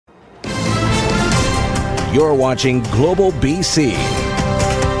You're watching Global BC.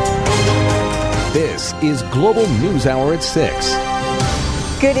 This is Global News Hour at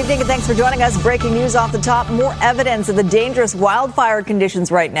 6. Good evening and thanks for joining us. Breaking news off the top. More evidence of the dangerous wildfire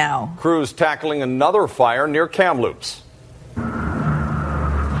conditions right now. Crews tackling another fire near Kamloops.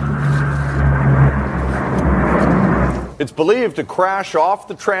 It's believed a crash off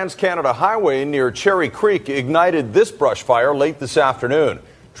the Trans-Canada Highway near Cherry Creek ignited this brush fire late this afternoon.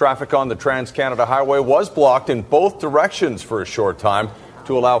 Traffic on the Trans-Canada Highway was blocked in both directions for a short time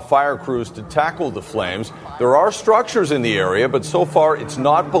to allow fire crews to tackle the flames. There are structures in the area, but so far it's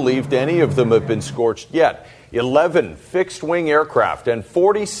not believed any of them have been scorched yet. 11 fixed-wing aircraft and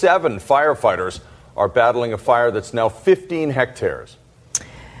 47 firefighters are battling a fire that's now 15 hectares.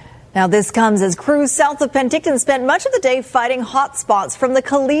 Now, this comes as crews south of Penticton spent much of the day fighting hot spots from the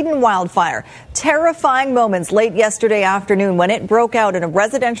Culloden wildfire. Terrifying moments late yesterday afternoon when it broke out in a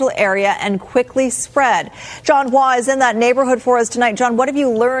residential area and quickly spread. John Hua is in that neighborhood for us tonight. John, what have you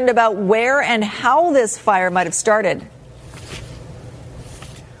learned about where and how this fire might have started?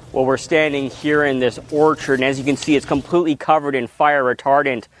 Well, we're standing here in this orchard, and as you can see, it's completely covered in fire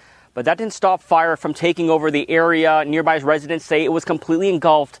retardant. But that didn't stop fire from taking over the area. Nearby residents say it was completely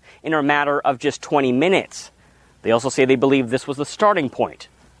engulfed in a matter of just 20 minutes. They also say they believe this was the starting point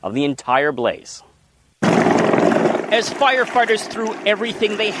of the entire blaze. As firefighters threw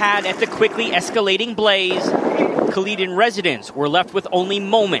everything they had at the quickly escalating blaze, Culloden residents were left with only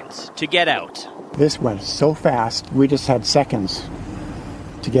moments to get out. This went so fast, we just had seconds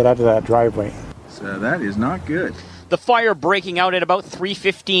to get out of that driveway. So that is not good. The fire breaking out at about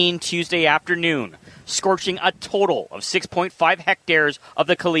 3:15 Tuesday afternoon, scorching a total of 6.5 hectares of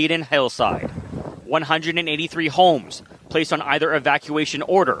the Culloden hillside. 183 homes placed on either evacuation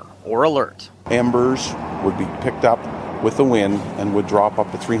order or alert. Embers would be picked up with the wind and would drop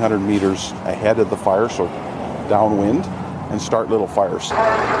up to 300 meters ahead of the fire, so downwind, and start little fires.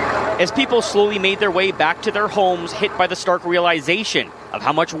 As people slowly made their way back to their homes, hit by the stark realization of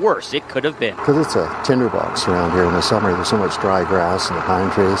how much worse it could have been. Because it's a tinderbox around here in the summer, there's so much dry grass and the pine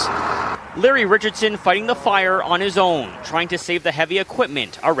trees. Larry Richardson fighting the fire on his own, trying to save the heavy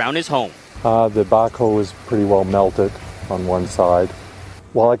equipment around his home. The backhoe is pretty well melted on one side.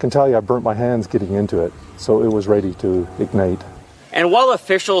 Well, I can tell you I burnt my hands getting into it, so it was ready to ignite. And while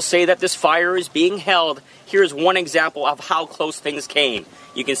officials say that this fire is being held, here's one example of how close things came.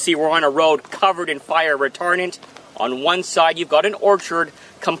 You can see we're on a road covered in fire retardant. On one side, you've got an orchard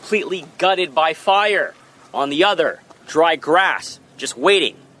completely gutted by fire. On the other, dry grass just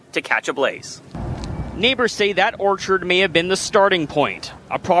waiting to catch a blaze. Neighbors say that orchard may have been the starting point,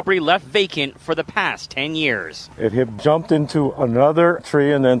 a property left vacant for the past 10 years. It had jumped into another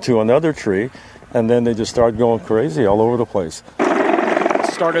tree and then to another tree, and then they just started going crazy all over the place.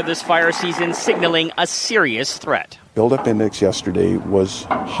 The start of this fire season signaling a serious threat. Buildup index yesterday was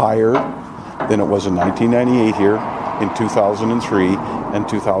higher than it was in 1998 here, in 2003, and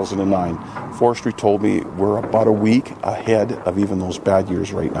 2009. Forestry told me we're about a week ahead of even those bad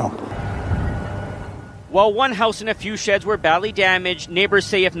years right now. While one house and a few sheds were badly damaged, neighbors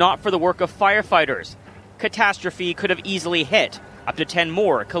say if not for the work of firefighters, catastrophe could have easily hit up to 10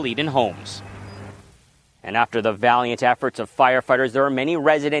 more Culloden homes. And after the valiant efforts of firefighters, there are many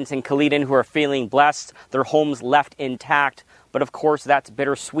residents in Culloden who are feeling blessed, their homes left intact. But of course, that's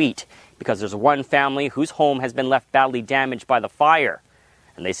bittersweet because there's one family whose home has been left badly damaged by the fire.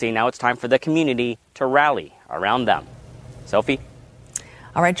 And they say now it's time for the community to rally around them. Sophie?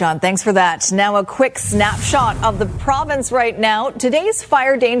 All right, John, thanks for that. Now a quick snapshot of the province right now. Today's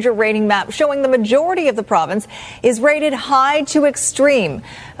fire danger rating map showing the majority of the province is rated high to extreme.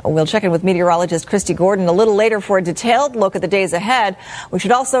 We'll check in with meteorologist Christy Gordon a little later for a detailed look at the days ahead. We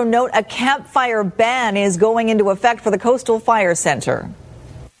should also note a campfire ban is going into effect for the Coastal Fire Centre.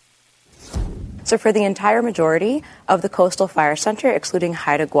 So for the entire majority of the Coastal Fire Centre, excluding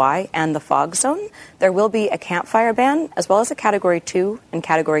Haida Gwaii and the fog zone, there will be a campfire ban as well as a Category 2 and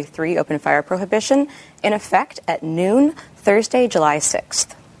Category 3 open fire prohibition in effect at noon Thursday, July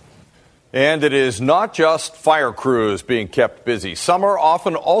 6th. And it is not just fire crews being kept busy. Summer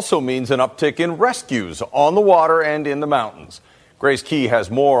often also means an uptick in rescues on the water and in the mountains. Grace Key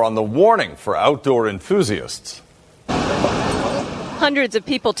has more on the warning for outdoor enthusiasts. Hundreds of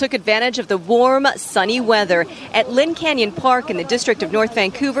people took advantage of the warm, sunny weather. At Lynn Canyon Park in the district of North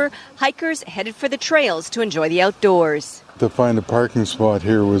Vancouver, hikers headed for the trails to enjoy the outdoors. to find a parking spot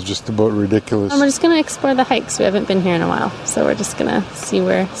here was just about ridiculous. We're just going to explore the hikes. We haven't been here in a while, so we're just going to see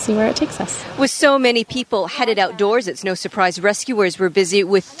where it takes us. With so many people headed outdoors, it's no surprise rescuers were busy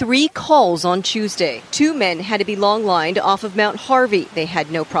with 3 calls on Tuesday. 2 men had to be long-lined off of Mount Harvey. They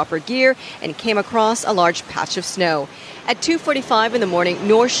had no proper gear and came across a large patch of snow. At 2:45 in the morning,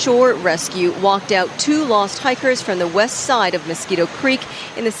 North Shore Rescue walked out 2 lost hikers from the west side of Mosquito Creek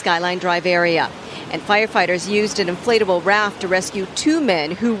in the Skyline Drive area. And firefighters used an inflatable raft to rescue 2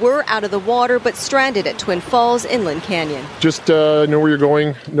 men who were out of the water but stranded at Twin Falls Inland Canyon. Just know where you're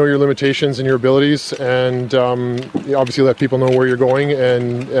going, know your limitations and your abilities, and obviously let people know where you're going,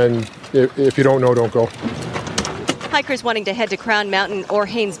 and if you don't know, don't go. Hikers wanting to head to Crown Mountain or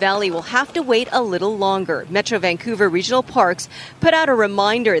Haynes Valley will have to wait a little longer. Metro Vancouver Regional Parks put out a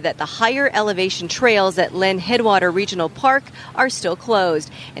reminder that the higher elevation trails at Len Headwater Regional Park are still closed,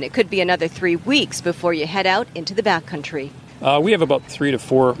 and it could be another 3 weeks before you head out into the backcountry. We have about 3 to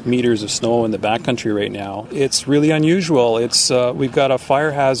 4 meters of snow in the backcountry right now. It's really unusual. We've got a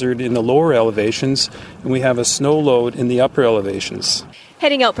fire hazard in the lower elevations, and we have a snow load in the upper elevations.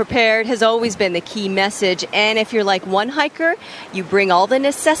 Heading out prepared has always been the key message, and if you're like one hiker, you bring all the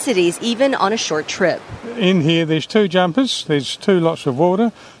necessities even on a short trip. In here there's 2 jumpers, there's 2 lots of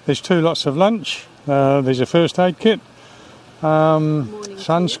water, there's 2 lots of lunch, there's a first aid kit,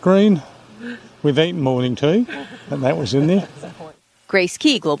 sunscreen. We've eaten morning tea, and that was in there. Grace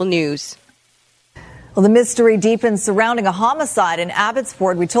Key, Global News. Well, the mystery deepens surrounding a homicide in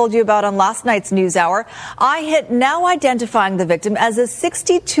Abbotsford we told you about on last night's News Hour. iHit now identifying the victim as a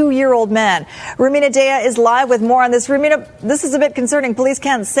 62-year-old man. Rumina Daya is live with more on this. Rumina, this is a bit concerning. Police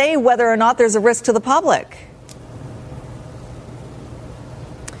can't say whether or not there's a risk to the public.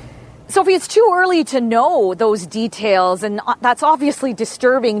 Sophie, it's too early to know those details, and that's obviously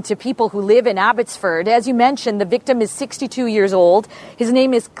disturbing to people who live in Abbotsford. As you mentioned, the victim is 62 years old. His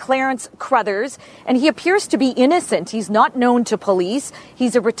name is Clarence Crothers, and he appears to be innocent. He's not known to police.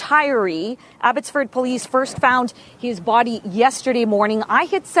 He's a retiree. Abbotsford police first found his body yesterday morning.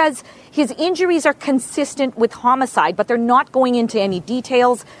 iHit says his injuries are consistent with homicide, but they're not going into any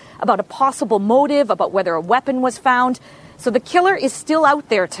details about a possible motive, about whether a weapon was found. So the killer is still out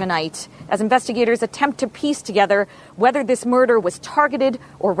there tonight as investigators attempt to piece together whether this murder was targeted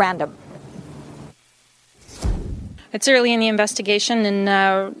or random. It's early in the investigation,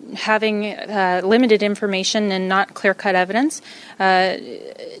 and having limited information and not clear-cut evidence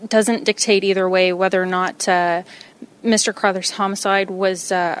doesn't dictate either way whether or not Mr. Crothers' homicide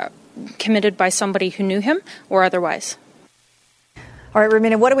was committed by somebody who knew him or otherwise. All right,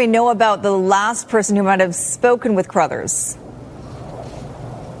 Rumina, what do we know about the last person who might have spoken with Crothers?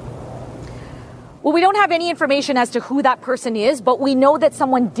 Well, we don't have any information as to who that person is, but we know that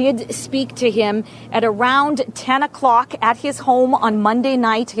someone did speak to him at around 10 o'clock at his home on Monday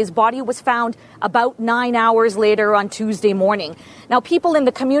night. His body was found about 9 hours later on Tuesday morning. Now, people in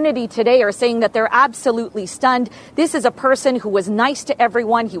the community today are saying that they're absolutely stunned. This is a person who was nice to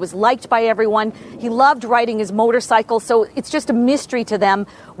everyone. He was liked by everyone. He loved riding his motorcycle. So it's just a mystery to them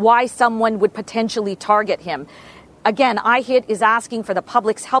why someone would potentially target him. Again, iHit is asking for the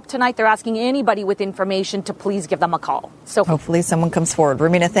public's help tonight. They're asking anybody with information to please give them a call. So hopefully someone comes forward.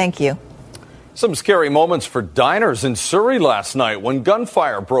 Rumina, thank you. Some scary moments for diners in Surrey last night when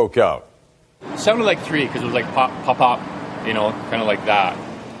gunfire broke out. It sounded like 3 because it was like pop, pop, pop, kind of like that.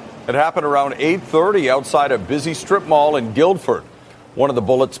 It happened around 8:30 outside a busy strip mall in Guildford. One of the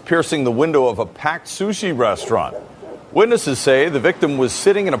bullets piercing the window of a packed sushi restaurant. Witnesses say the victim was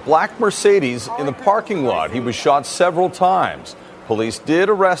sitting in a black Mercedes in the parking lot. He was shot several times. Police did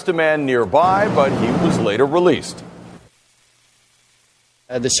arrest a man nearby, but he was later released.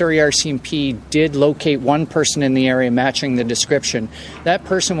 The Surrey RCMP did locate one person in the area matching the description. That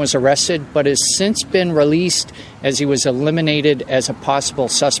person was arrested, but has since been released as he was eliminated as a possible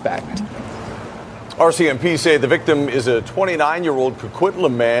suspect. RCMP say the victim is a 29-year-old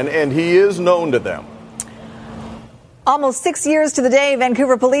Coquitlam man, and he is known to them. Almost 6 years to the day,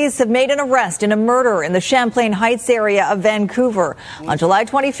 Vancouver police have made an arrest in a murder in the Champlain Heights area of Vancouver. On July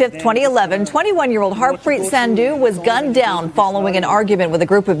 25th, 2011, 21-year-old Harpreet Sandhu was gunned down following an argument with a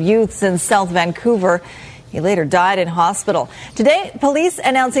group of youths in South Vancouver. He later died in hospital. Today, police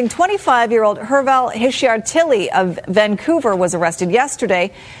announcing 25-year-old Herval Hishiartilli of Vancouver was arrested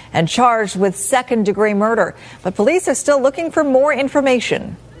yesterday and charged with second-degree murder. But police are still looking for more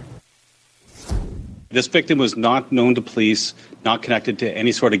information. This victim was not known to police, not connected to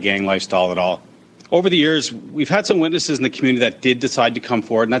any sort of gang lifestyle at all. Over the years, we've had some witnesses in the community that did decide to come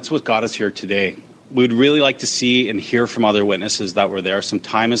forward, and that's what got us here today. We would really like to see and hear from other witnesses that were there. Some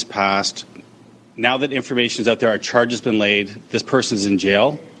time has passed. Now that information is out there, our charge has been laid, this person is in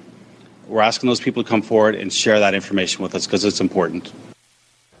jail. We're asking those people to come forward and share that information with us because it's important.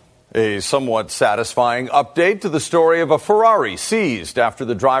 A somewhat satisfying update to the story of a Ferrari seized after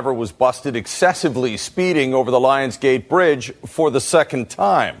the driver was busted excessively speeding over the Lionsgate Bridge for the second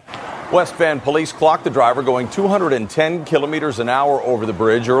time. West Van police clocked the driver going 210 kilometers an hour over the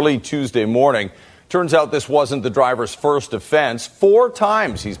bridge early Tuesday morning. Turns out this wasn't the driver's first offense. 4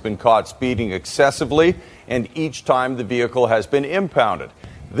 times he's been caught speeding excessively, and each time the vehicle has been impounded.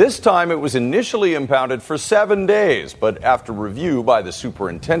 This time it was initially impounded for 7 days, but after review by the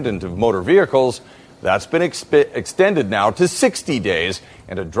superintendent of motor vehicles, that's been extended now to 60 days,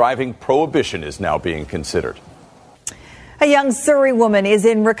 and a driving prohibition is now being considered. A young Surrey woman is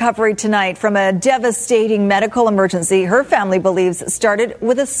in recovery tonight from a devastating medical emergency her family believes started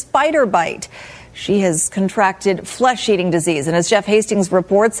with a spider bite. She has contracted flesh-eating disease, and as Jeff Hastings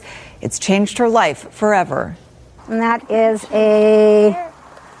reports, it's changed her life forever. And that is a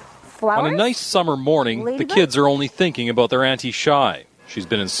flower. On a nice summer morning, the kids are only thinking about their Auntie Shy. She's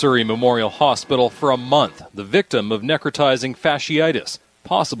been in Surrey Memorial Hospital for a month, the victim of necrotizing fasciitis,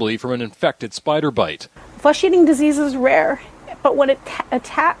 possibly from an infected spider bite. Flesh-eating disease is rare, but when it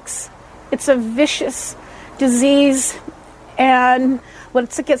attacks, it's a vicious disease, and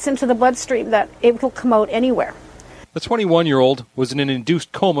once it gets into the bloodstream, that it will come out anywhere. The 21-year-old was in an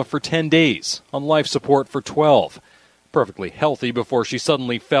induced coma for 10 days, on life support for 12. Perfectly healthy before she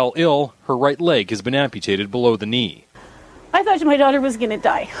suddenly fell ill, her right leg has been amputated below the knee. I thought my daughter was going to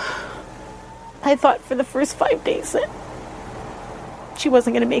die. I thought for the first 5 days that she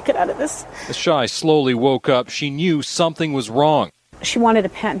wasn't going to make it out of this. As Shy slowly woke up, she knew something was wrong. She wanted a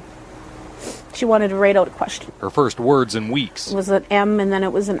pen. She wanted to write out a question. Her first words in weeks. It was an M, and then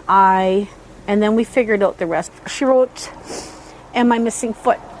it was an I, and then we figured out the rest. She wrote, "Am I missing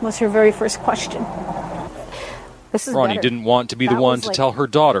foot?" was her very first question. Ronnie didn't want to be the one to tell her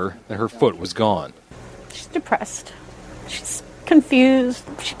daughter that her foot was gone. She's depressed. She's confused.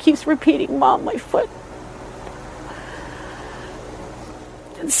 She keeps repeating, "Mom, my foot."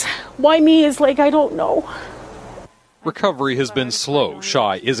 Why me is like, I don't know. Recovery has been slow.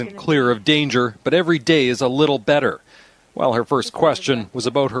 Shy isn't clear of danger, but every day is a little better. While her first question was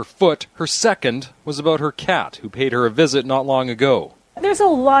about her foot, her second was about her cat, who paid her a visit not long ago. There's a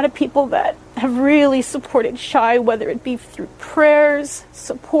lot of people that have really supported Shy, whether it be through prayers,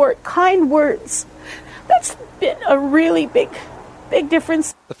 support, kind words. That's been a really big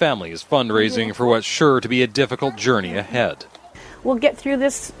difference. The family is fundraising for what's sure to be a difficult journey ahead. We'll get through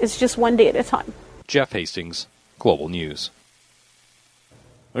this. It's just one day at a time. Jeff Hastings, Global News.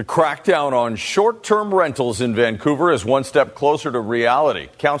 The crackdown on short-term rentals in Vancouver is one step closer to reality.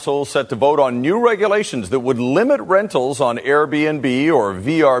 Council set to vote on new regulations that would limit rentals on Airbnb or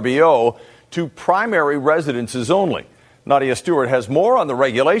VRBO to primary residences only. Nadia Stewart has more on the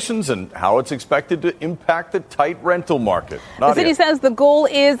regulations and how it's expected to impact the tight rental market. Nadia. The city says the goal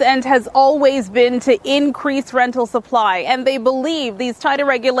is and has always been to increase rental supply, and they believe these tighter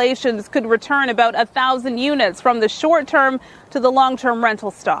regulations could return about 1,000 units from the short-term to the long-term rental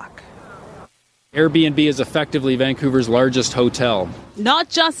stock. Airbnb is effectively Vancouver's largest hotel. Not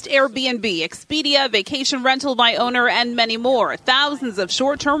just Airbnb, Expedia, Vacation Rental by Owner, and many more. Thousands of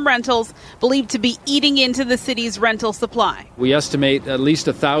short-term rentals believed to be eating into the city's rental supply. We estimate at least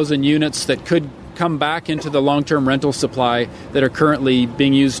 1,000 units that could come back into the long-term rental supply that are currently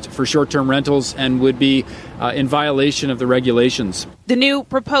being used for short-term rentals and would be in violation of the regulations. The new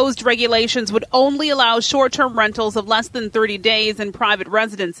proposed regulations would only allow short-term rentals of less than 30 days in private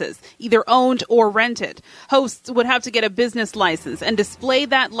residences, either owned or rented. Hosts would have to get a business license and display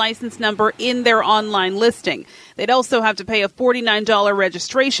that license number in their online listing. They'd also have to pay a $49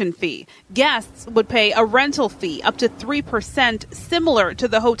 registration fee. Guests would pay a rental fee up to 3%, similar to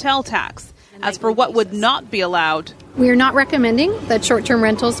the hotel tax. As for what would not be allowed, we are not recommending that short-term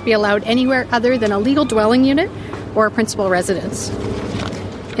rentals be allowed anywhere other than a legal dwelling unit or a principal residence.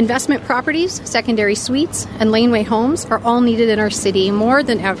 Investment properties, secondary suites, and laneway homes are all needed in our city more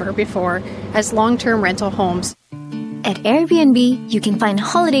than ever before as long-term rental homes. At Airbnb, you can find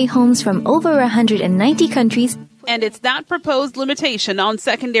holiday homes from over 190 countries. And it's that proposed limitation on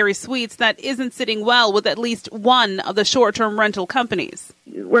secondary suites that isn't sitting well with at least one of the short-term rental companies.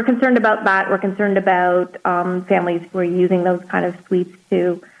 We're concerned about that. We're concerned about families who are using those kind of suites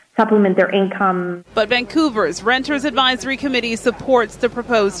to supplement their income. But Vancouver's Renters Advisory Committee supports the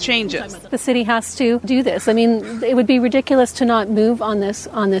proposed changes. The city has to do this. I mean, it would be ridiculous to not move on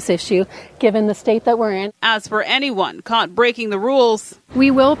this issue, given the state that we're in. As for anyone caught breaking the rules, we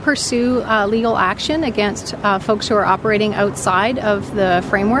will pursue legal action against folks who are operating outside of the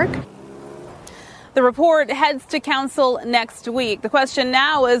framework. The report heads to council next week. The question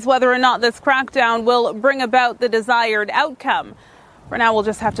now is whether or not this crackdown will bring about the desired outcome. For now, we'll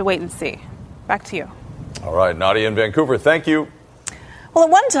just have to wait and see. Back to you. All right, Nadia in Vancouver, thank you. Well, at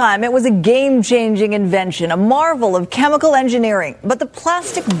one time, it was a game-changing invention, a marvel of chemical engineering. But the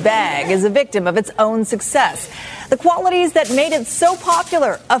plastic bag is a victim of its own success. The qualities that made it so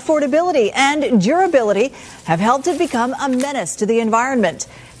popular, affordability and durability, have helped it become a menace to the environment.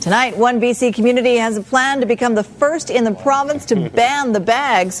 Tonight, one BC community has a plan to become the first in the province to ban the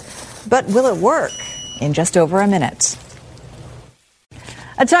bags. But will it work? In just over a minute.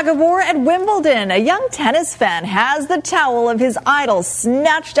 A tug-of-war at Wimbledon. A young tennis fan has the towel of his idol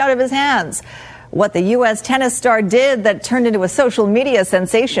snatched out of his hands. What the U.S. tennis star did that turned into a social media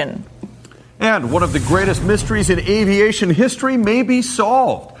sensation. And one of the greatest mysteries in aviation history may be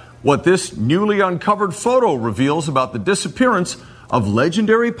solved. What this newly uncovered photo reveals about the disappearance of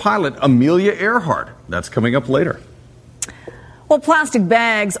legendary pilot Amelia Earhart. That's coming up later. Well, plastic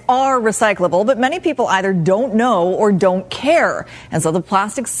bags are recyclable, but many people either don't know or don't care. And so the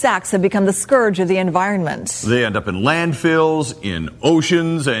plastic sacks have become the scourge of the environment. They end up in landfills, in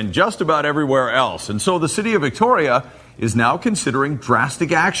oceans, and just about everywhere else. And so the city of Victoria is now considering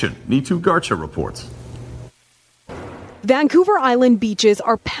drastic action. Neetu Garcha reports. Vancouver Island beaches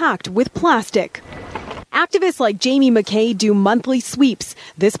are packed with plastic. Activists like Jamie McKay do monthly sweeps.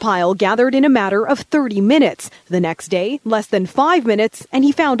 This pile gathered in a matter of 30 minutes. The next day, less than 5 minutes, and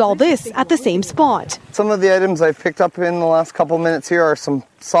he found all this at the same spot. Some of the items I've picked up in the last couple of minutes here are some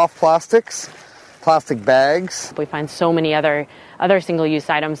soft plastics, plastic bags. We find so many other single-use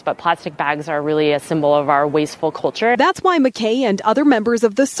items, but plastic bags are really a symbol of our wasteful culture. That's why McKay and other members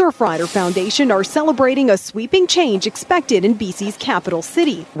of the Surfrider Foundation are celebrating a sweeping change expected in BC's capital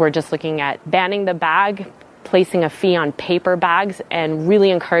city. We're just looking at banning the bag, placing a fee on paper bags, and really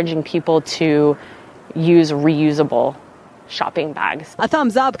encouraging people to use reusable shopping bags. A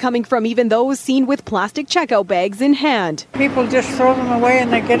thumbs up coming from even those seen with plastic checkout bags in hand. People just throw them away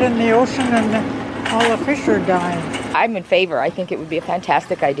and they get in the ocean and all the fish are dying. I'm in favor. I think it would be a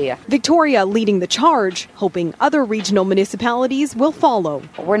fantastic idea. Victoria leading the charge, hoping other regional municipalities will follow.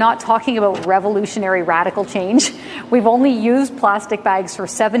 We're not talking about revolutionary radical change. We've only used plastic bags for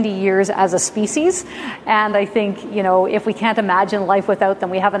 70 years as a species. And I think, if we can't imagine life without them,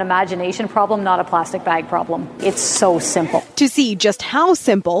 we have an imagination problem, not a plastic bag problem. It's so simple. To see just how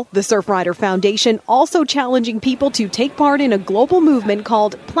simple, the Surfrider Foundation also challenging people to take part in a global movement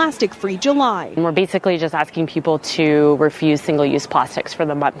called Plastic Free July. And we're basically just asking people to refuse single-use plastics for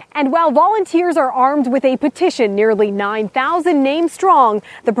the month. And while volunteers are armed with a petition nearly 9,000 names strong,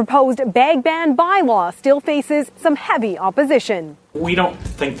 the proposed bag ban bylaw still faces some heavy opposition. We don't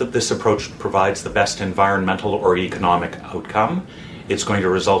think that this approach provides the best environmental or economic outcome. It's going to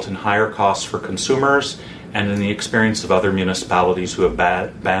result in higher costs for consumers, and in the experience of other municipalities who have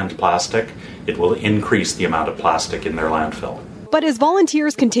banned plastic, it will increase the amount of plastic in their landfill. But as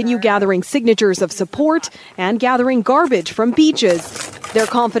volunteers continue gathering signatures of support and gathering garbage from beaches, they're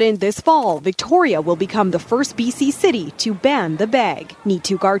confident this fall Victoria will become the first BC city to ban the bag.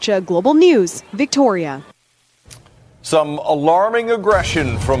 Neetu Garcha, Global News, Victoria. Some alarming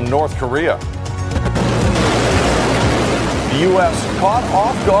aggression from North Korea. The U.S. caught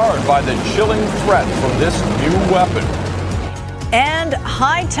off guard by the chilling threat from this new weapon. And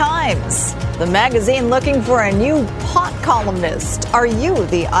High Times, the magazine looking for a new pot columnist. Are you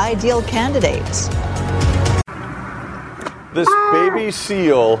the ideal candidate? This baby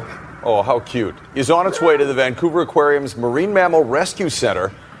seal, oh, how cute, is on its way to the Vancouver Aquarium's Marine Mammal Rescue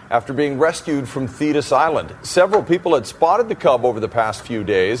Center after being rescued from Thetis Island. Several people had spotted the cub over the past few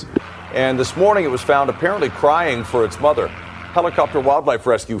days, and this morning it was found apparently crying for its mother. Helicopter Wildlife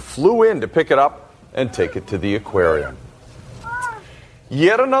Rescue flew in to pick it up and take it to the aquarium.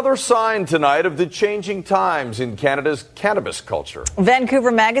 Yet another sign tonight of the changing times in Canada's cannabis culture.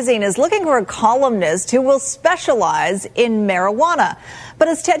 Vancouver Magazine is looking for a columnist who will specialize in marijuana. But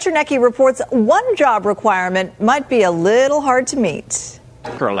as Ted Chernecki reports, one job requirement might be a little hard to meet.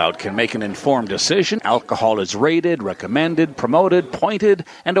 Crowd can make an informed decision. Alcohol is rated, recommended, promoted, pointed,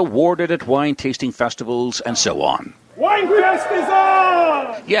 and awarded at wine tasting festivals and so on. Wine Fest is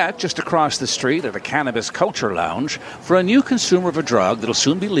on! Yet, just across the street at a cannabis culture lounge, for a new consumer of a drug that'll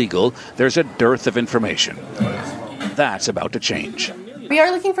soon be legal, there's a dearth of information. That's about to change. We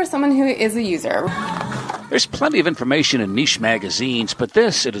are looking for someone who is a user. There's plenty of information in niche magazines, but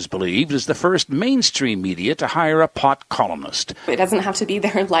this, it is believed, is the first mainstream media to hire a pot columnist. It doesn't have to be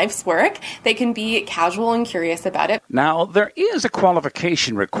their life's work. They can be casual and curious about it. Now, there is a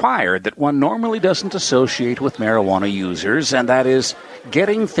qualification required that one normally doesn't associate with marijuana users, and that is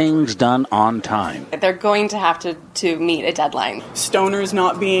getting things done on time. They're going to have to meet a deadline. Stoners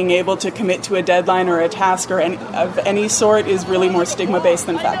not being able to commit to a deadline or a task or of any sort is really more stigma-based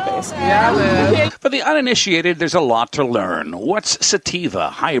than fact-based. For the uninitiated, there's a lot to learn. What's sativa,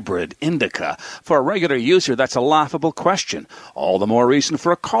 hybrid, indica? For a regular user, that's a laughable question. All the more reason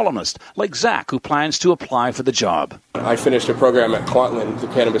for a columnist like Zach, who plans to apply for the job. I finished a program at Kwantlen, the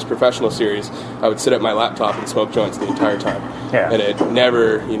Cannabis Professional Series. I would sit at my laptop and smoke joints the entire time. Yeah. And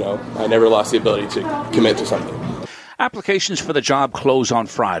I never lost the ability to commit to something. Applications for the job close on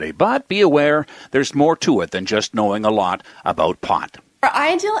Friday, but be aware there's more to it than just knowing a lot about pot. Our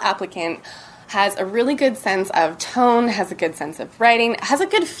ideal applicant has a really good sense of tone, has a good sense of writing, has a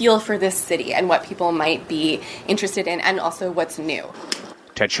good feel for this city and what people might be interested in, and also what's new.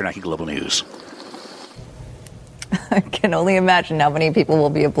 Ted Chernecki, Global News. I can only imagine how many people will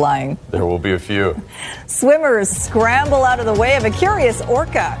be applying. There will be a few. Swimmers scramble out of the way of a curious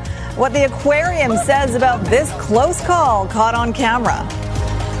orca. What the aquarium says about this close call caught on camera.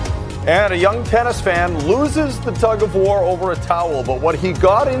 And a young tennis fan loses the tug of war over a towel, but what he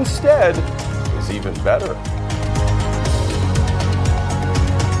got instead is even better.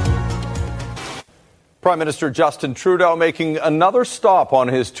 Prime Minister Justin Trudeau making another stop on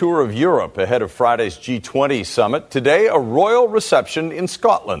his tour of Europe ahead of Friday's G20 summit. Today, a royal reception in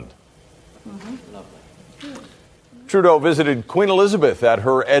Scotland. Trudeau visited Queen Elizabeth at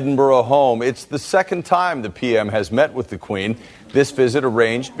her Edinburgh home. It's the second time the PM has met with the Queen. This visit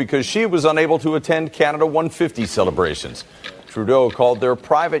arranged because she was unable to attend Canada 150 celebrations. Trudeau called their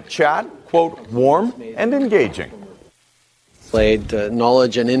private chat, quote, warm and engaging. Displayed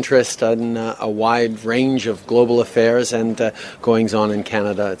knowledge and interest in a wide range of global affairs and goings-on in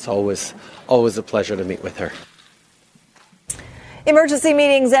Canada. It's always a pleasure to meet with her. Emergency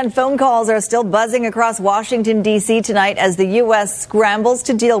meetings and phone calls are still buzzing across Washington, D.C. tonight as the U.S. scrambles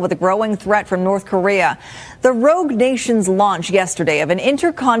to deal with a growing threat from North Korea. The rogue nation's launch yesterday of an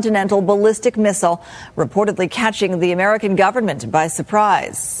intercontinental ballistic missile reportedly catching the American government by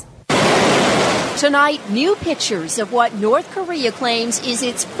surprise. Tonight, new pictures of what North Korea claims is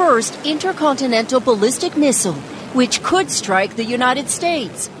its first intercontinental ballistic missile, which could strike the United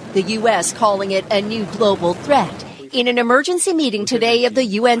States. The U.S. calling it a new global threat. In an emergency meeting today of the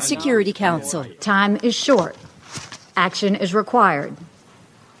UN Security Council. Time is short. Action is required.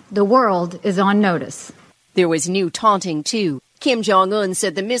 The world is on notice. There was new taunting, too. Kim Jong-un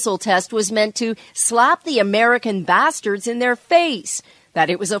said the missile test was meant to slap the American bastards in their face, that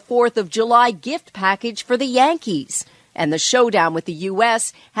it was a 4th of July gift package for the Yankees, and the showdown with the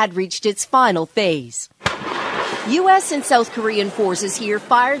U.S. had reached its final phase. U.S. and South Korean forces here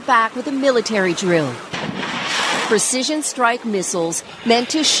fired back with a military drill. Precision strike missiles meant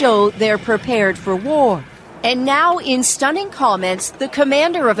to show they're prepared for war. And now, in stunning comments, the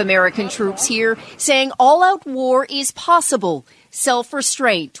commander of American troops here saying all-out war is possible.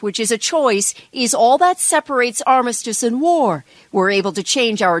 Self-restraint, which is a choice, is all that separates armistice and war. We're able to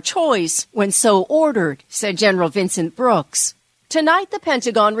change our choice when so ordered, said General Vincent Brooks. Tonight, the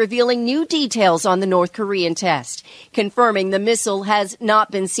Pentagon revealing new details on the North Korean test, confirming the missile has not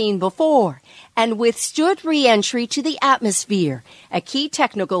been seen before and withstood re-entry to the atmosphere, a key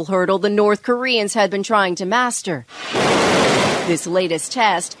technical hurdle the North Koreans had been trying to master. This latest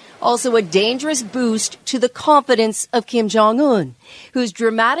test, also a dangerous boost to the confidence of Kim Jong-un, who's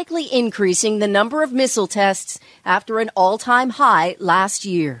dramatically increasing the number of missile tests after an all-time high last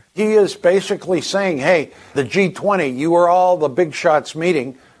year. He is basically saying, hey, the G20, you are all the big shots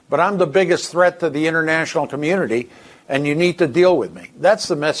meeting, but I'm the biggest threat to the international community, and you need to deal with me. That's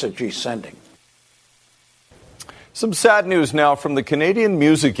the message he's sending. Some sad news now from the Canadian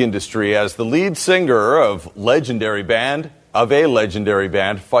music industry as the lead singer of a legendary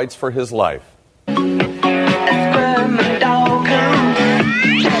band fights for his life.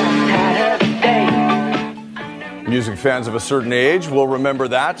 Music fans of a certain age will remember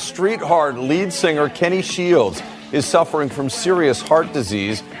that. Street Heart lead singer Kenny Shields is suffering from serious heart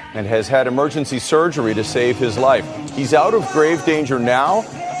disease and has had emergency surgery to save his life. He's out of grave danger now,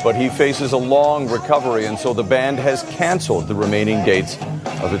 but he faces a long recovery, and so the band has canceled the remaining dates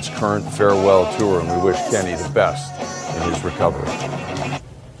of its current farewell tour, and we wish Kenny the best in his recovery.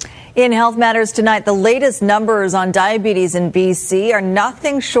 In Health Matters tonight, the latest numbers on diabetes in BC are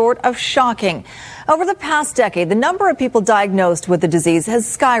nothing short of shocking. Over the past decade, the number of people diagnosed with the disease has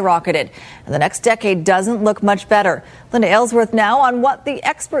skyrocketed, and the next decade doesn't look much better. Linda Aylesworth now on what the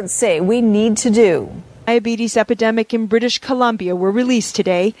experts say we need to do. Diabetes epidemic in British Columbia were released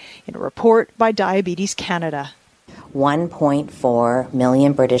today in a report by Diabetes Canada. 1.4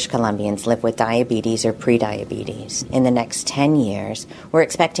 million British Columbians live with diabetes or prediabetes. In the next 10 years, we're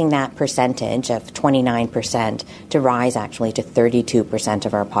expecting that percentage of 29% to rise actually to 32%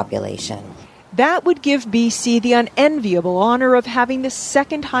 of our population. That would give BC the unenviable honor of having the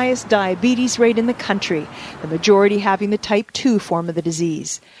second highest diabetes rate in the country, the majority having the type 2 form of the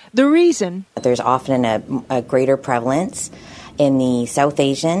disease. The reason? There's often a greater prevalence in the South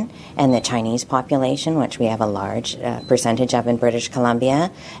Asian and the Chinese population, which we have a large percentage of in British Columbia.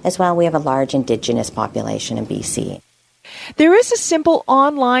 As well, we have a large Indigenous population in BC. There is a simple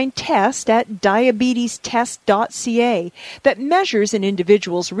online test at diabetestest.ca that measures an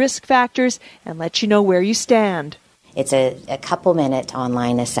individual's risk factors and lets you know where you stand. It's a couple-minute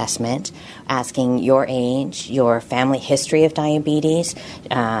online assessment asking your age, your family history of diabetes,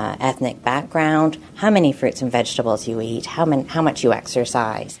 ethnic background, how many fruits and vegetables you eat, how much you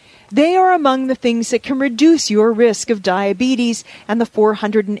exercise. They are among the things that can reduce your risk of diabetes and the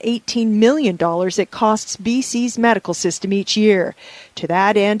 $418 million it costs BC's medical system each year. To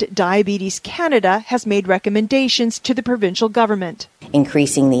that end, Diabetes Canada has made recommendations to the provincial government.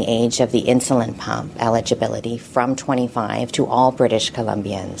 Increasing the age of the insulin pump eligibility from 25 to all British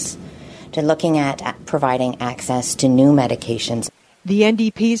Columbians. To looking at providing access to new medications. The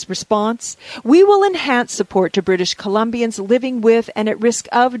NDP's response: we will enhance support to British Columbians living with and at risk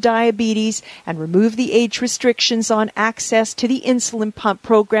of diabetes and remove the age restrictions on access to the insulin pump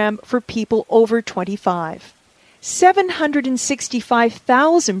program for people over 25.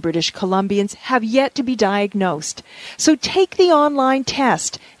 765,000 British Columbians have yet to be diagnosed. So take the online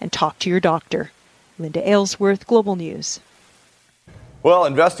test and talk to your doctor. Linda Aylesworth, Global News. Well,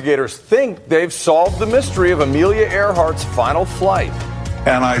 investigators think they've solved the mystery of Amelia Earhart's final flight.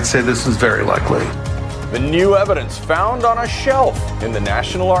 And I'd say this is very likely. The new evidence found on a shelf in the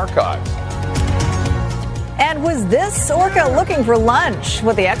National Archives. And was this orca looking for lunch?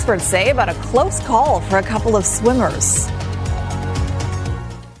 What the experts say about a close call for a couple of swimmers.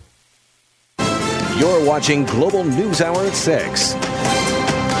 You're watching Global News Hour at 6.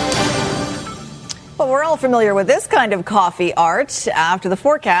 Well, we're all familiar with this kind of coffee art. After the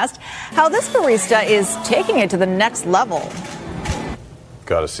forecast, how this barista is taking it to the next level.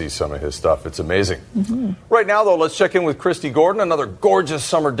 Got to see some of his stuff. It's amazing. Right now, though, let's check in with Christy Gordon. Another gorgeous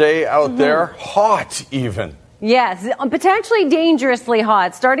summer day out there. Hot, even. Yes, potentially dangerously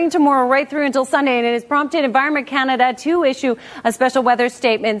hot, starting tomorrow right through until Sunday, and it has prompted Environment Canada to issue a special weather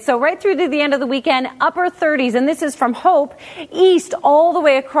statement. So right through to the end of the weekend, upper 30s, and this is from Hope east all the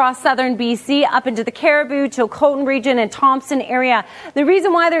way across southern BC, up into the Caribou, Chilcotin region, and Thompson area. The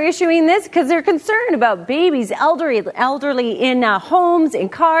reason why they're issuing this, because they're concerned about babies, elderly in homes, in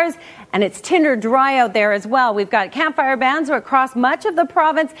cars, and it's tinder dry out there as well. We've got campfire bans across much of the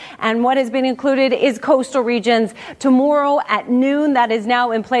province, and what has been included is coastal regions. Tomorrow at noon, that is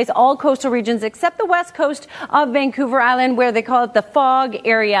now in place, all coastal regions except the west coast of Vancouver Island, where they call it the fog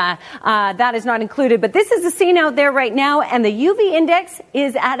area. That is not included, but this is the scene out there right now, and the UV index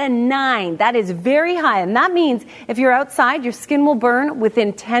is at a 9. That is very high, and that means if you're outside, your skin will burn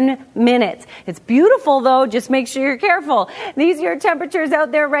within 10 minutes. It's beautiful, though. Just make sure you're careful. These are your temperatures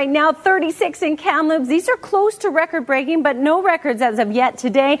out there right now. 36 in Kamloops. These are close to record-breaking, but no records as of yet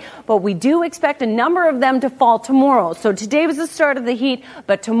today. But we do expect a number of them to fall tomorrow. So today was the start of the heat,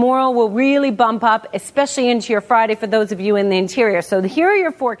 but tomorrow will really bump up, especially into your Friday for those of you in the interior. So here are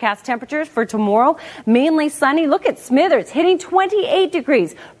your forecast temperatures for tomorrow. Mainly sunny. Look at Smithers hitting 28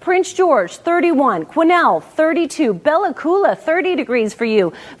 degrees. Prince George, 31. Quesnel, 32. Bella Coola, 30 degrees for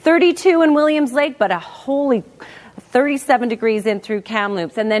you. 32 in Williams Lake, but a holy 37 degrees in through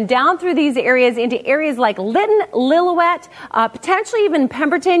Kamloops. And then down through these areas into areas like Lytton, Lillooet, potentially even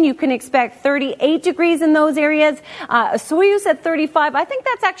Pemberton. You can expect 38 degrees in those areas. Soyuz at 35. I think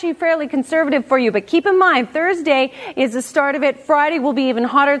that's actually fairly conservative for you. But keep in mind, Thursday is the start of it. Friday will be even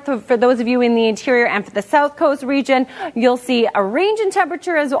hotter for those of you in the interior. And for the South Coast region, you'll see a range in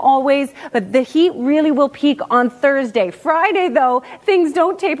temperature as always. But the heat really will peak on Thursday. Friday, though, things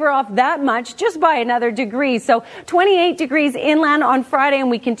don't taper off that much, just by another degree. So 28 degrees inland on Friday,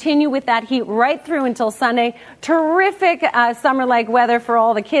 and we continue with that heat right through until Sunday. Terrific summer-like weather for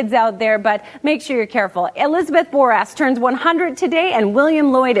all the kids out there, but make sure you're careful. Elizabeth Boras turns 100 today, and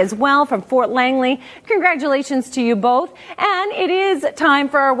William Lloyd as well from Fort Langley. Congratulations to you both. And it is time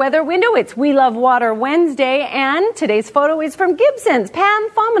for our weather window. It's We Love Water Wednesday, and today's photo is from Gibson's. Pam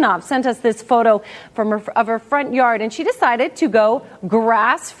Fominov sent us this photo of her front yard, and she decided to go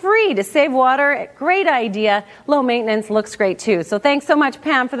grass-free to save water. Great idea. Low maintenance, looks great too. So thanks so much,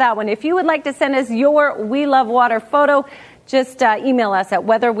 Pam, for that one. If you would like to send us your We Love Water photo, just email us at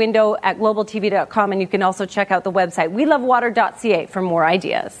weatherwindow@globaltv.com, and you can also check out the website welovewater.ca for more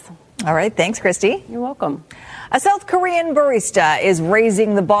ideas. All right. Thanks, Christy. You're welcome. A South Korean barista is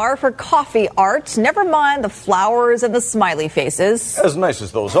raising the bar for coffee art. Never mind the flowers and the smiley faces. As nice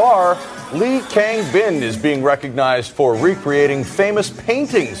as those are, Lee Kang-bin is being recognized for recreating famous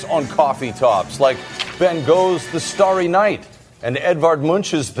paintings on coffee tops, like Van Gogh's The Starry Night and Edvard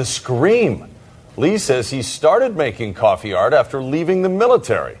Munch's The Scream. Lee says he started making coffee art after leaving the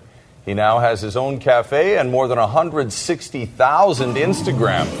military. He now has his own cafe and more than 160,000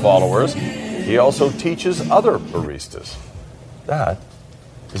 Instagram followers. He also teaches other baristas. That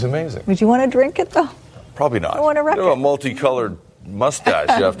is amazing. Would you want to drink it, though? Probably not. I want to wreck you have a multicolored mustache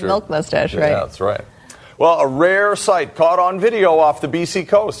after. Milk mustache, right? Yeah, that's right. Well, a rare sight caught on video off the BC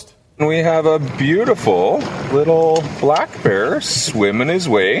coast. We have a beautiful little black bear swimming his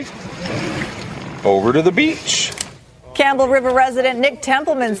way over to the beach. Campbell River resident Nick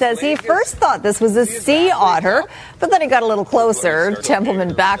Templeman says he first thought this was a sea otter, but then he got a little closer.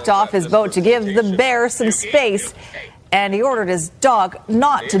 Templeman backed off his boat to give the bear some space, and he ordered his dog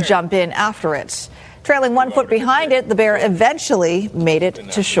not to jump in after it. Trailing 1 foot behind it, the bear eventually made it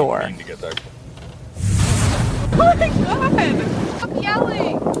to shore. Oh my God! Stop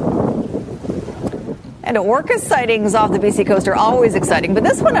yelling! And orca sightings off the BC coast are always exciting, but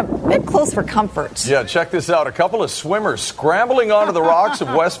this one a bit close for comfort. Yeah, check this out. A couple of swimmers scrambling onto the rocks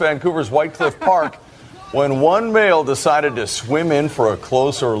of West Vancouver's Whitecliff Park when one male decided to swim in for a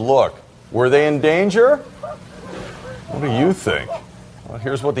closer look. Were they in danger? What do you think? Well,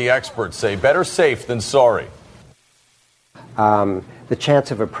 here's what the experts say. Better safe than sorry. The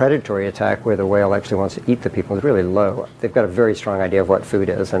chance of a predatory attack where the whale actually wants to eat the people is really low. They've got a very strong idea of what food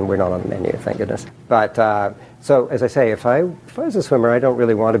is, and we're not on the menu, thank goodness. But so, as I say, if I was a swimmer, I don't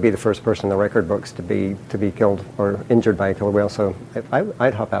really want to be the first person in the record books to be killed or injured by a killer whale. So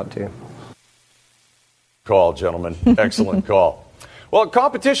I'd hop out too. Call, gentlemen. Excellent call. Well,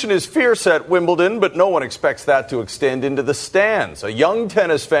 competition is fierce at Wimbledon, but no one expects that to extend into the stands. A young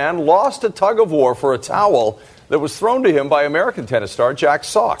tennis fan lost a tug of war for a towel that was thrown to him by American tennis star Jack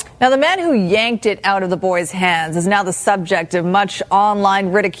Sock. Now, the man who yanked it out of the boy's hands is now the subject of much online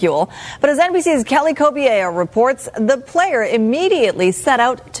ridicule. But as NBC's Kelly Kobiea reports, the player immediately set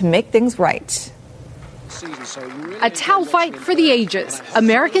out to make things right. A towel fight for the ages.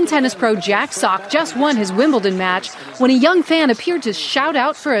 American tennis pro Jack Sock just won his Wimbledon match when a young fan appeared to shout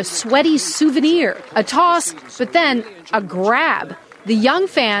out for a sweaty souvenir. A toss, but then a grab. The young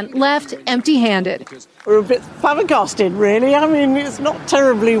fan left empty-handed. We're a bit flabbergasted, really. I mean, it's not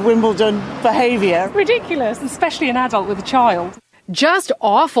terribly Wimbledon behaviour. Ridiculous, especially an adult with a child. Just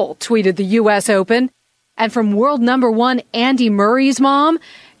awful, tweeted the U.S. Open. And from world number one Andy Murray's mom,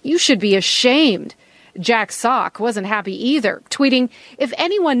 you should be ashamed. Jack Sock wasn't happy either, tweeting, if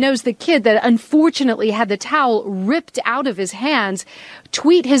anyone knows the kid that unfortunately had the towel ripped out of his hands,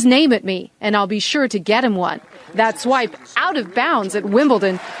 tweet his name at me, and I'll be sure to get him one. That swipe out of bounds at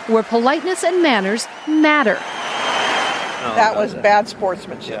Wimbledon, where politeness and manners matter. That was bad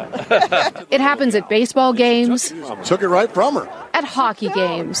sportsmanship. It happens at baseball games. Took it right from her. At hockey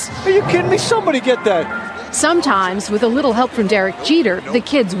games. Are you kidding me? Somebody get that. Sometimes, with a little help from Derek Jeter, the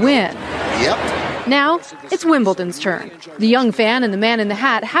kids win. Yep. Now, it's Wimbledon's turn. The young fan and the man in the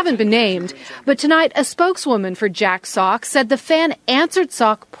hat haven't been named, but tonight a spokeswoman for Jack Sock said the fan answered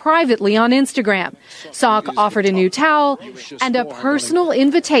Sock privately on Instagram. Sock offered a new towel and a personal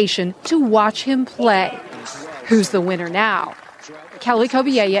invitation to watch him play. Who's the winner now? Kelly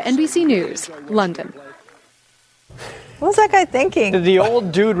Kobiea, NBC News, London. What was that guy thinking? Did the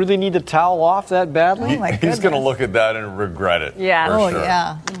old dude really need to towel off that badly? Oh my goodness. He's going to look at that and regret it. Yeah. For Oh, sure.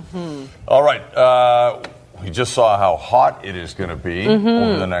 yeah. Mm-hmm. All right. We just saw how hot it is going to be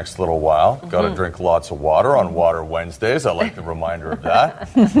over the next little while. Got to drink lots of water on Water Wednesdays. I like the reminder of that.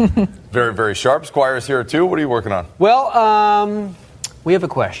 Very, very sharp. Squire's here, too. What are you working on? Well, we have a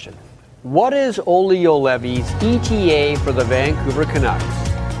question. What is Ole Juolevi's ETA for the Vancouver Canucks?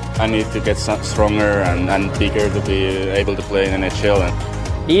 I need to get stronger and bigger to be able to play in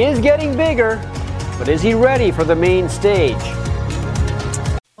NHL. He is getting bigger, but is he ready for the main stage?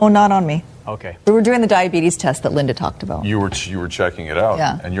 Oh, not on me. Okay. We were doing the diabetes test that Linda talked about. You were checking it out.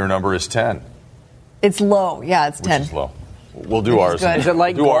 Yeah. And your number is 10. It's low. Yeah, it's 10. Which is low. We'll do ours. Good. Is it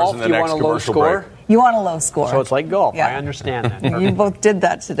like do golf? Ours in the Do you next want a low commercial score? break. You want a low score. So it's like golf. Yeah. I understand that. You both did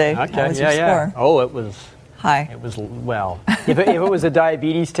that today. Okay. What was your score? Oh, it was high. It was, well, if it was a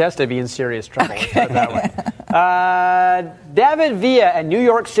diabetes test, I'd be in serious trouble. Let's put it that way. David Villa and New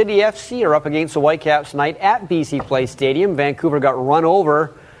York City FC are up against the Whitecaps tonight at BC Place Stadium. Vancouver got run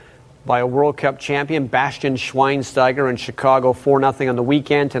over by a World Cup champion, Bastian Schweinsteiger, in Chicago, 4-0 on the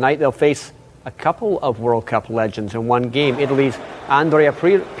weekend. Tonight they'll face a couple of World Cup legends in one game. Italy's Andrea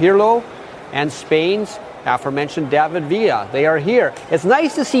Pirlo and Spain's aforementioned David Villa. They are here. It's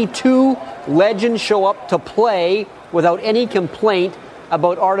nice to see two legends show up to play without any complaint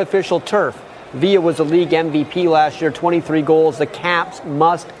about artificial turf. Villa was the league MVP last year, 23 goals. The Caps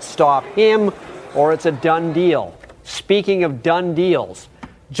must stop him or it's a done deal. Speaking of done deals,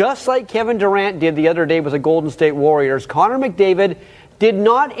 just like Kevin Durant did the other day with the Golden State Warriors, Connor McDavid did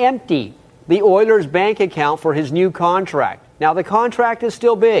not empty the Oilers' bank account for his new contract. Now, the contract is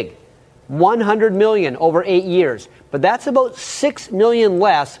still big, $100 million over 8 years, but that's about $6 million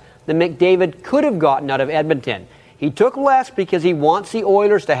less than McDavid could have gotten out of Edmonton. He took less because he wants the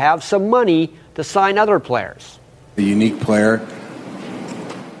Oilers to have some money to sign other players. A unique player,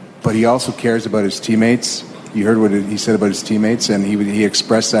 but he also cares about his teammates. You heard what he said about his teammates, and he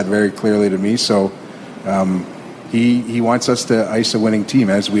expressed that very clearly to me. So he wants us to ice a winning team,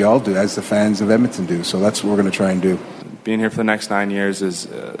 as we all do, as the fans of Edmonton do. So that's what we're going to try and do. Being here for the next 9 years is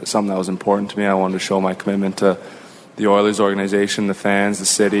something that was important to me. I wanted to show my commitment to the Oilers organization, the fans, the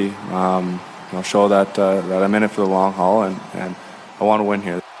city. Show that I'm in it for the long haul, and I want to win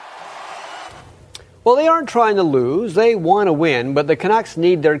here. Well, they aren't trying to lose. They want to win, but the Canucks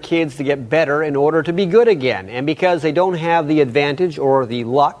need their kids to get better in order to be good again. And because they don't have the advantage or the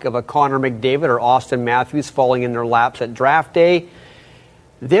luck of a Connor McDavid or Austin Matthews falling in their laps at draft day,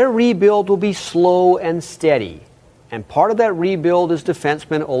 their rebuild will be slow and steady. And part of that rebuild is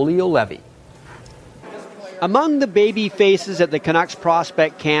defenseman Olli Juolevi. Among the baby faces at the Canucks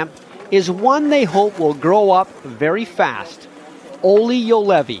prospect camp is one they hope will grow up very fast, Olli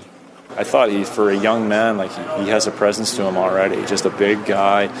Juolevi. I thought for a young man, he has a presence to him already. Just a big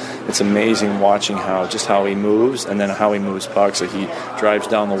guy. It's amazing watching how he moves and then how he moves pucks. He drives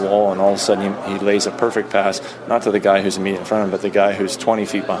down the wall and all of a sudden he lays a perfect pass, not to the guy who's immediately in front of him, but the guy who's 20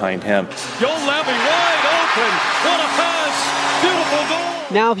 feet behind him. Juolevi wide open. What a pass. Beautiful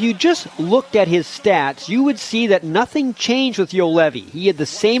goal. Now, if you just looked at his stats, you would see that nothing changed with Juolevi. He had the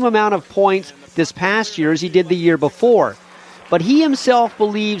same amount of points this past year as he did the year before. But he himself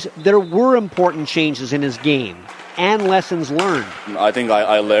believes there were important changes in his game and lessons learned. I think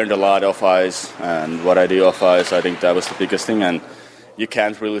I learned a lot off ice, and what I do off ice, I think that was the biggest thing. And you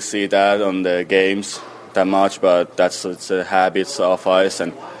can't really see that on the games that much, but it's the habits off ice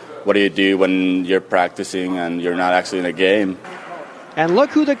and what do you do when you're practicing and you're not actually in a game. And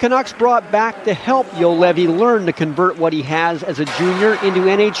look who the Canucks brought back to help Juolevi learn to convert what he has as a junior into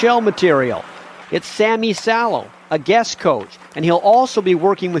NHL material. It's Sammy Salo, a guest coach, and he'll also be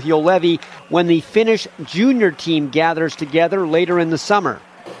working with Juolevi when the Finnish junior team gathers together later in the summer.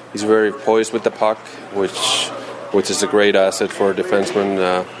 He's very poised with the puck, which is a great asset for a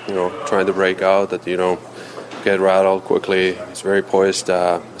defenseman, trying to break out, that you don't get rattled quickly. He's very poised,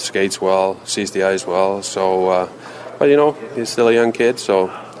 skates well, sees the ice well. So, but he's still a young kid, so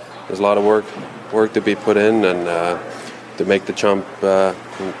there's a lot of work to be put in and to make the jump to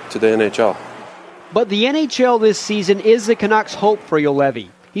the NHL. But the NHL this season is the Canucks' hope for Juolevi.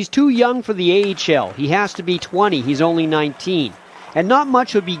 He's too young for the AHL. He has to be 20. He's only 19. And not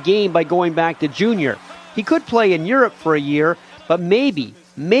much would be gained by going back to junior. He could play in Europe for a year, but maybe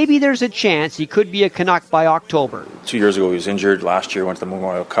there's a chance he could be a Canuck by October. 2 years ago he was injured. Last year went to the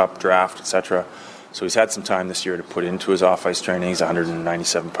Memorial Cup draft, etc. So he's had some time this year to put into his off-ice training. He's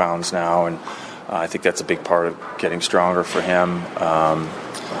 197 pounds now, and I think that's a big part of getting stronger for him.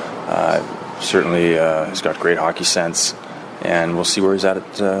 Certainly, he's got great hockey sense, and we'll see where he's at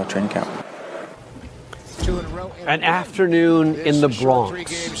training camp. An afternoon in the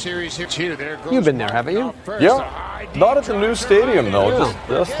Bronx. You've been there, haven't you? Yeah. Not at the new stadium, though.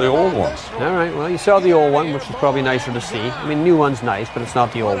 Just the old one. All right. Well, you saw the old one, which is probably nicer to see. I mean, new one's nice, but it's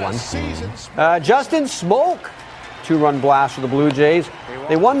not the old one. Justin Smoak, 2-run blast for the Blue Jays.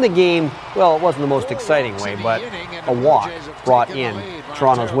 They won the game, well, it wasn't the most exciting way, but a walk brought in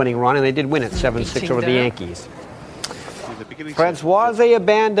Toronto's winning run, and they did win it 7-6 over the Yankees. Françoise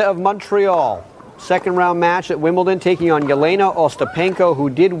Abanda of Montreal. Second-round match at Wimbledon, taking on Yelena Ostapenko, who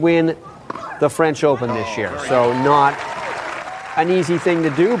did win the French Open this year. So not an easy thing to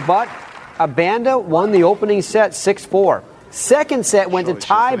do, but Abanda won the opening set 6-4. Second set went to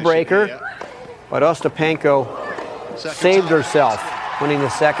tiebreaker, but Ostapenko saved herself, winning the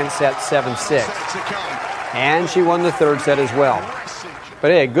second set 7-6. And she won the third set as well.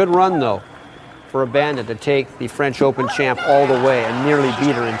 But hey, a good run, though, for Abanda to take the French Open champ all the way and nearly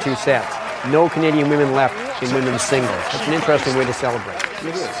beat her in 2 sets. No Canadian women left in women's singles. That's an interesting way to celebrate.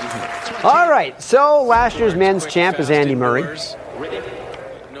 All right, so last year's men's champ is Andy Murray.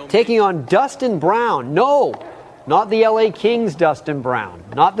 taking on Dustin Brown. No, not the LA Kings Dustin Brown,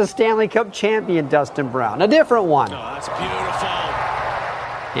 not the Stanley Cup champion Dustin Brown, a different one. Oh, that's beautiful.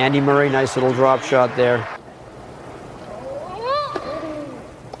 Andy Murray, nice little drop shot there.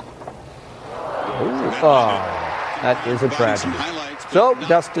 That is a tragedy. So,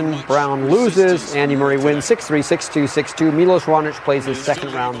 Dustin Brown loses. Andy Murray wins 6-3, 6-2, 6-2. Milos Raonic plays his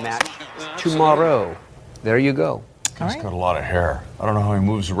second round match tomorrow. There you go. He's got a lot of hair. I don't know how he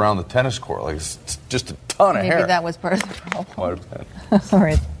moves around the tennis court. Like, it's just a ton of hair. Maybe that was part of the problem. Might have been. All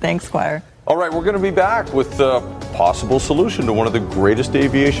right. Thanks, Squire. All right, we're going to be back with a possible solution to one of the greatest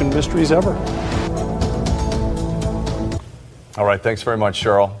aviation mysteries ever. All right, thanks very much,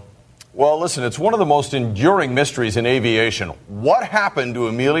 Cheryl. Well, listen, it's one of the most enduring mysteries in aviation. What happened to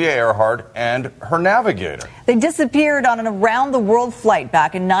Amelia Earhart and her navigator? They disappeared on an around-the-world flight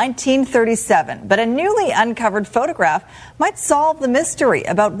back in 1937, but a newly uncovered photograph might solve the mystery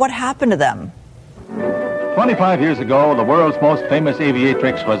about what happened to them. 25 years ago, the world's most famous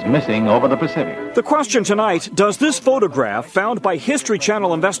aviatrix was missing over the Pacific. The question tonight, does this photograph, found by History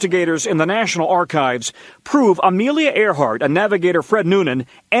Channel investigators in the National Archives, prove Amelia Earhart and navigator Fred Noonan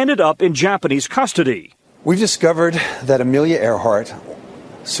ended up in Japanese custody? We've discovered that Amelia Earhart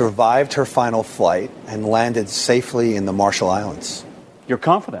survived her final flight and landed safely in the Marshall Islands. You're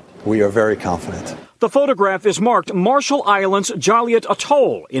confident? We are very confident. The photograph is marked Marshall Islands Joliet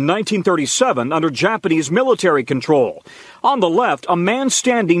Atoll in 1937 under Japanese military control. On the left, a man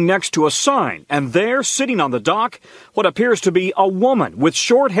standing next to a sign, and there, sitting on the dock, what appears to be a woman with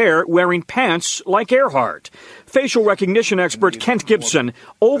short hair wearing pants like Earhart. Facial recognition expert Kent Gibson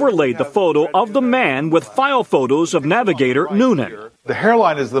overlaid the photo of the man with file photos of navigator Noonan. The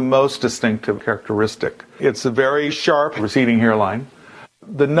hairline is the most distinctive characteristic. It's a very sharp, receding hairline.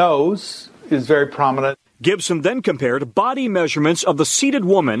 The nose is very prominent. Gibson then compared body measurements of the seated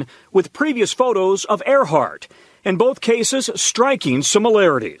woman with previous photos of Earhart. In both cases, striking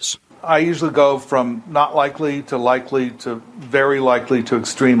similarities. I usually go from not likely to very likely to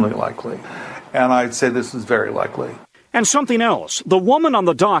extremely likely. And I'd say this is very likely. And something else. The woman on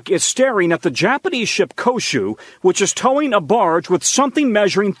the dock is staring at the Japanese ship Koshu, which is towing a barge with something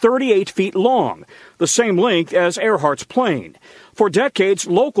measuring 38 feet long, the same length as Earhart's plane. For decades,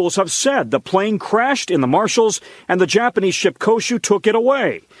 locals have said the plane crashed in the Marshalls and the Japanese ship Koshu took it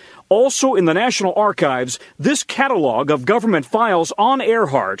away. Also in the National Archives, this catalog of government files on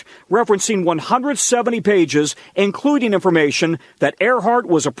Earhart, referencing 170 pages, including information that Earhart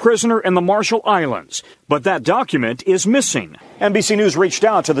was a prisoner in the Marshall Islands. But that document is missing. NBC News reached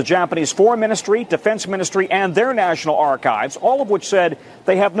out to the Japanese Foreign Ministry, Defense Ministry, and their National Archives, all of which said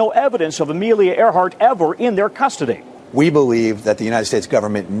they have no evidence of Amelia Earhart ever in their custody. We believe that the United States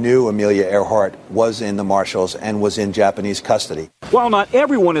government knew Amelia Earhart was in the Marshalls and was in Japanese custody. While not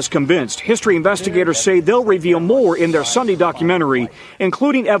everyone is convinced, history investigators say they'll reveal more in their Sunday documentary,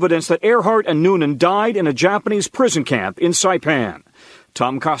 including evidence that Earhart and Noonan died in a Japanese prison camp in Saipan.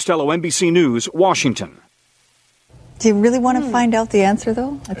 Tom Costello, NBC News, Washington. Do you really want to find out the answer,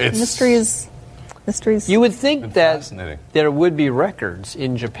 though? Mysteries. You would think that there would be records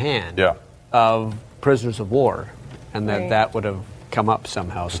in Japan of prisoners of war, and that would have come up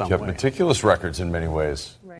somehow, some way. Kept meticulous records in many ways.